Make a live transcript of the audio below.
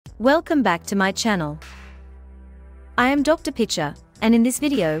Welcome back to my channel. I am Dr. Pitcher, and in this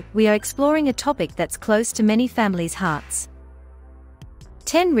video, we are exploring a topic that's close to many families' hearts.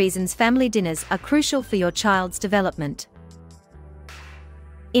 10 reasons family dinners are crucial for your child's development.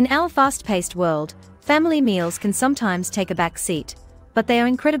 In our fast-paced world, family meals can sometimes take a back seat, but they are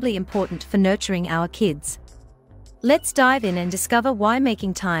incredibly important for nurturing our kids. Let's dive in and discover why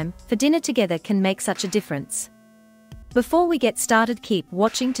making time for dinner together can make such a difference. Before we get started, keep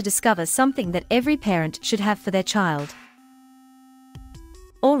watching to discover something that every parent should have for their child.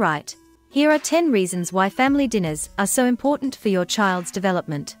 Alright, here are 10 reasons why family dinners are so important for your child's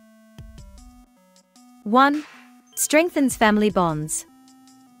development. 1. Strengthens family bonds.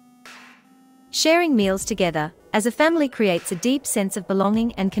 Sharing meals together as a family creates a deep sense of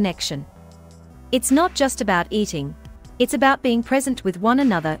belonging and connection. It's not just about eating, it's about being present with one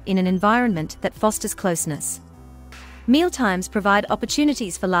another in an environment that fosters closeness. Mealtimes provide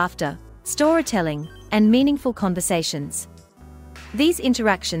opportunities for laughter, storytelling, and meaningful conversations. These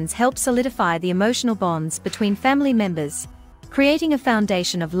interactions help solidify the emotional bonds between family members, creating a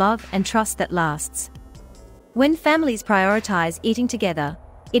foundation of love and trust that lasts. When families prioritize eating together,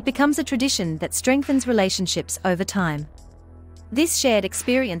 it becomes a tradition that strengthens relationships over time. This shared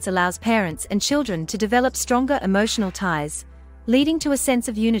experience allows parents and children to develop stronger emotional ties, leading to a sense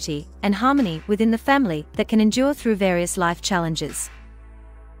of unity and harmony within the family that can endure through various life challenges.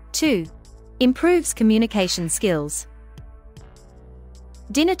 2. Improves communication skills.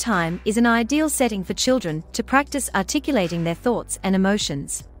 Dinner time is an ideal setting for children to practice articulating their thoughts and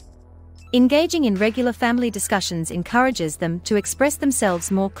emotions. Engaging in regular family discussions encourages them to express themselves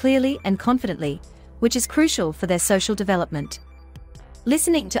more clearly and confidently, which is crucial for their social development.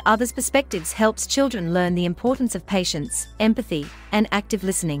 Listening to others' perspectives helps children learn the importance of patience, empathy, and active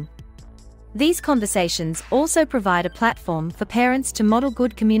listening. These conversations also provide a platform for parents to model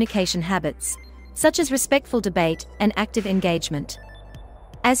good communication habits, such as respectful debate and active engagement.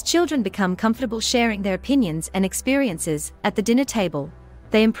 As children become comfortable sharing their opinions and experiences at the dinner table,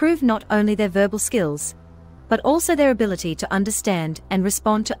 they improve not only their verbal skills, but also their ability to understand and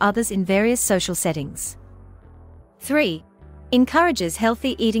respond to others in various social settings. 3. Encourages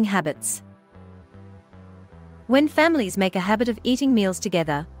healthy eating habits. When families make a habit of eating meals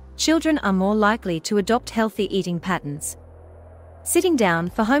together, children are more likely to adopt healthy eating patterns. Sitting down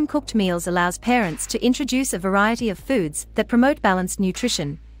for home-cooked meals allows parents to introduce a variety of foods that promote balanced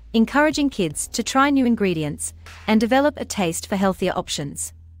nutrition, encouraging kids to try new ingredients and develop a taste for healthier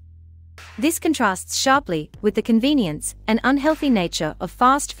options. This contrasts sharply with the convenience and unhealthy nature of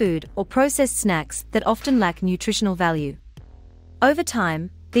fast food or processed snacks that often lack nutritional value. Over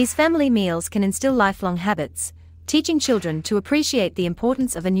time, these family meals can instill lifelong habits, teaching children to appreciate the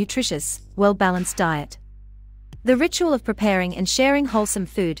importance of a nutritious, well-balanced diet. The ritual of preparing and sharing wholesome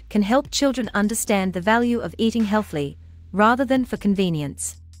food can help children understand the value of eating healthily, rather than for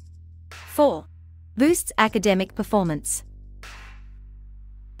convenience. 4. Boosts academic performance.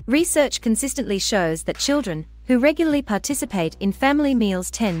 Research consistently shows that children who regularly participate in family meals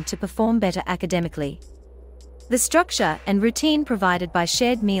tend to perform better academically. The structure and routine provided by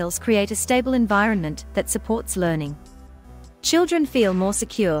shared meals create a stable environment that supports learning. Children feel more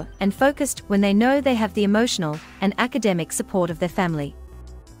secure and focused when they know they have the emotional and academic support of their family.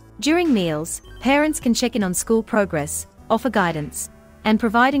 During meals, parents can check in on school progress, offer guidance, and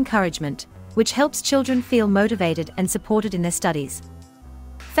provide encouragement, which helps children feel motivated and supported in their studies.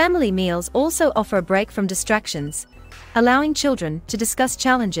 Family meals also offer a break from distractions, allowing children to discuss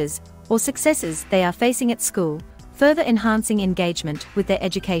challenges or successes they are facing at school, further enhancing engagement with their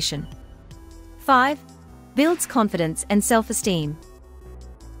education. 5. Builds confidence and self-esteem.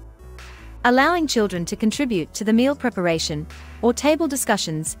 Allowing children to contribute to the meal preparation or table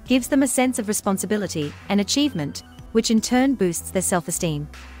discussions gives them a sense of responsibility and achievement, which in turn boosts their self-esteem.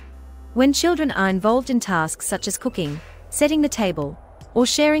 When children are involved in tasks such as cooking, setting the table, or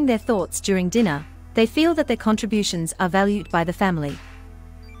sharing their thoughts during dinner, they feel that their contributions are valued by the family.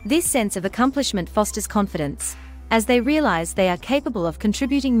 This sense of accomplishment fosters confidence, as they realize they are capable of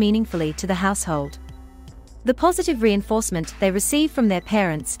contributing meaningfully to the household. The positive reinforcement they receive from their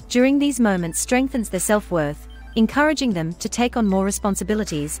parents during these moments strengthens their self-worth, encouraging them to take on more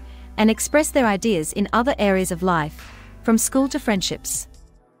responsibilities and express their ideas in other areas of life, from school to friendships.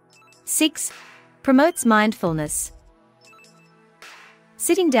 6. Promotes mindfulness.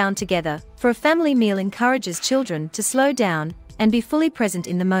 Sitting down together for a family meal encourages children to slow down and be fully present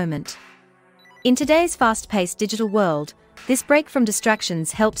in the moment. In today's fast-paced digital world, this break from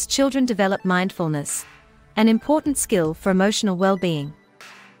distractions helps children develop mindfulness, an important skill for emotional well-being.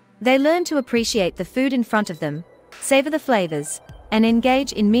 They learn to appreciate the food in front of them, savor the flavors, and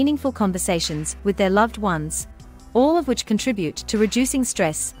engage in meaningful conversations with their loved ones, all of which contribute to reducing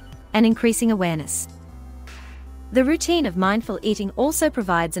stress and increasing awareness. The routine of mindful eating also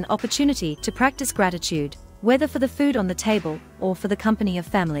provides an opportunity to practice gratitude, whether for the food on the table or for the company of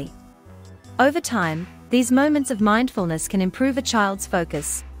family. Over time, these moments of mindfulness can improve a child's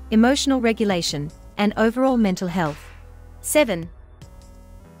focus, emotional regulation, and overall mental health. 7.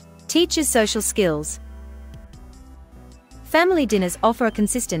 Teaches social skills. Family dinners offer a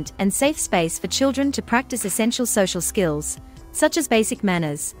consistent and safe space for children to practice essential social skills, such as basic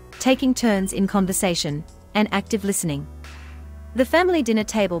manners, taking turns in conversation, and active listening. The family dinner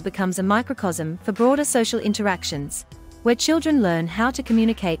table becomes a microcosm for broader social interactions, where children learn how to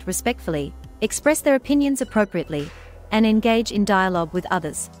communicate respectfully, express their opinions appropriately, and engage in dialogue with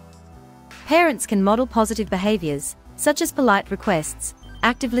others. Parents can model positive behaviors, such as polite requests,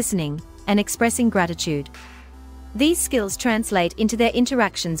 active listening, and expressing gratitude. These skills translate into their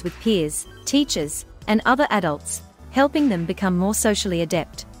interactions with peers, teachers, and other adults, helping them become more socially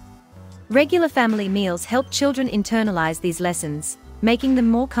adept. Regular family meals help children internalize these lessons, making them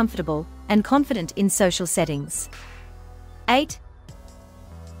more comfortable and confident in social settings. 8.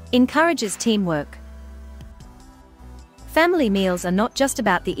 Encourages teamwork. Family meals are not just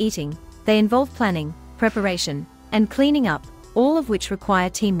about the eating, they involve planning, preparation, and cleaning up, all of which require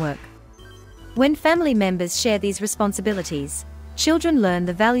teamwork. When family members share these responsibilities, children learn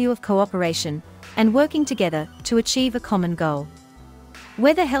the value of cooperation and working together to achieve a common goal.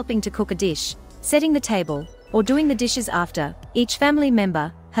 Whether helping to cook a dish, setting the table, or doing the dishes after, each family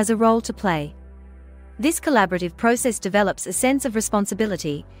member has a role to play. This collaborative process develops a sense of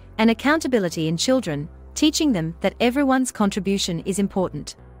responsibility and accountability in children, teaching them that everyone's contribution is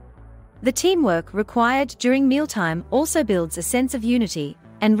important. The teamwork required during mealtime also builds a sense of unity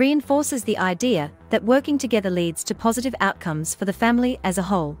and reinforces the idea that working together leads to positive outcomes for the family as a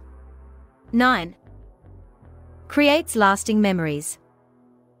whole. 9. Creates lasting memories.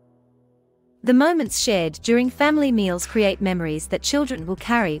 The moments shared during family meals create memories that children will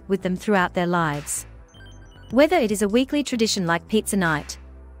carry with them throughout their lives. Whether it is a weekly tradition like pizza night,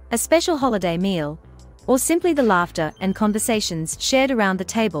 a special holiday meal, or simply the laughter and conversations shared around the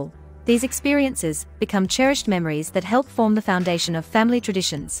table, these experiences become cherished memories that help form the foundation of family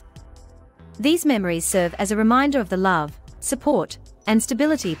traditions. These memories serve as a reminder of the love, support, and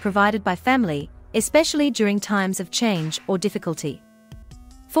stability provided by family, especially during times of change or difficulty.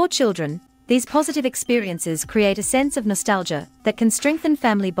 For children, these positive experiences create a sense of nostalgia that can strengthen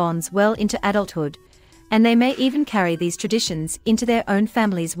family bonds well into adulthood, and they may even carry these traditions into their own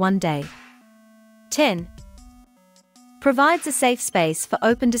families one day. 10. Provides a safe space for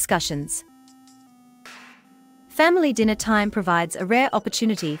open discussions. Family dinner time provides a rare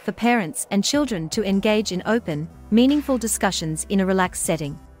opportunity for parents and children to engage in open, meaningful discussions in a relaxed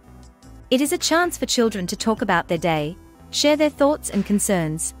setting. It is a chance for children to talk about their day, share their thoughts and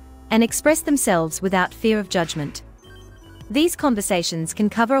concerns, and express themselves without fear of judgment. These conversations can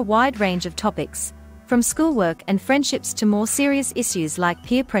cover a wide range of topics, from schoolwork and friendships to more serious issues like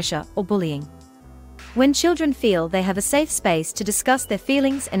peer pressure or bullying. When children feel they have a safe space to discuss their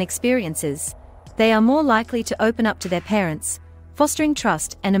feelings and experiences, they are more likely to open up to their parents, fostering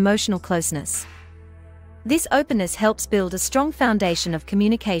trust and emotional closeness. This openness helps build a strong foundation of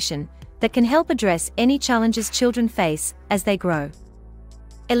communication that can help address any challenges children face as they grow.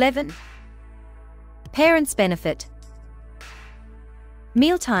 11. Parents benefit.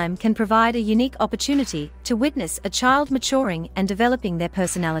 Mealtime can provide a unique opportunity to witness a child maturing and developing their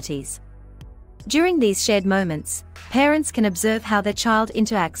personalities. During these shared moments, parents can observe how their child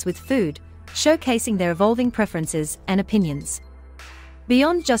interacts with food, showcasing their evolving preferences and opinions.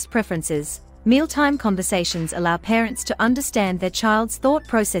 Beyond just preferences, mealtime conversations allow parents to understand their child's thought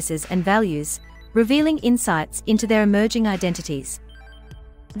processes and values, revealing insights into their emerging identities.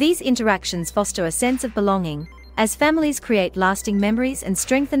 These interactions foster a sense of belonging, as families create lasting memories and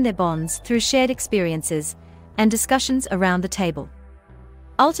strengthen their bonds through shared experiences and discussions around the table.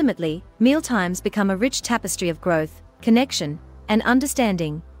 Ultimately, mealtimes become a rich tapestry of growth, connection, and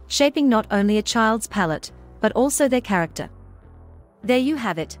understanding, shaping not only a child's palate, but also their character. There you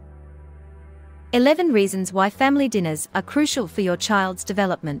have it. 11 reasons why family dinners are crucial for your child's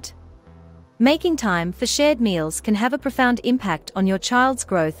development. Making time for shared meals can have a profound impact on your child's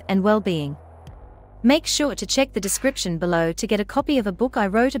growth and well-being. Make sure to check the description below to get a copy of a book I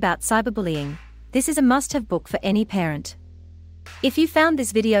wrote about cyberbullying. This is a must-have book for any parent. If you found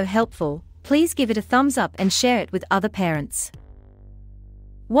this video helpful, please give it a thumbs up and share it with other parents.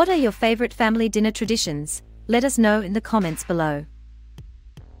 What are your favorite family dinner traditions? Let us know in the comments below.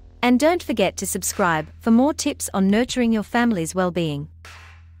 And don't forget to subscribe for more tips on nurturing your family's well-being.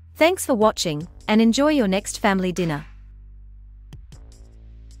 Thanks for watching, and enjoy your next family dinner.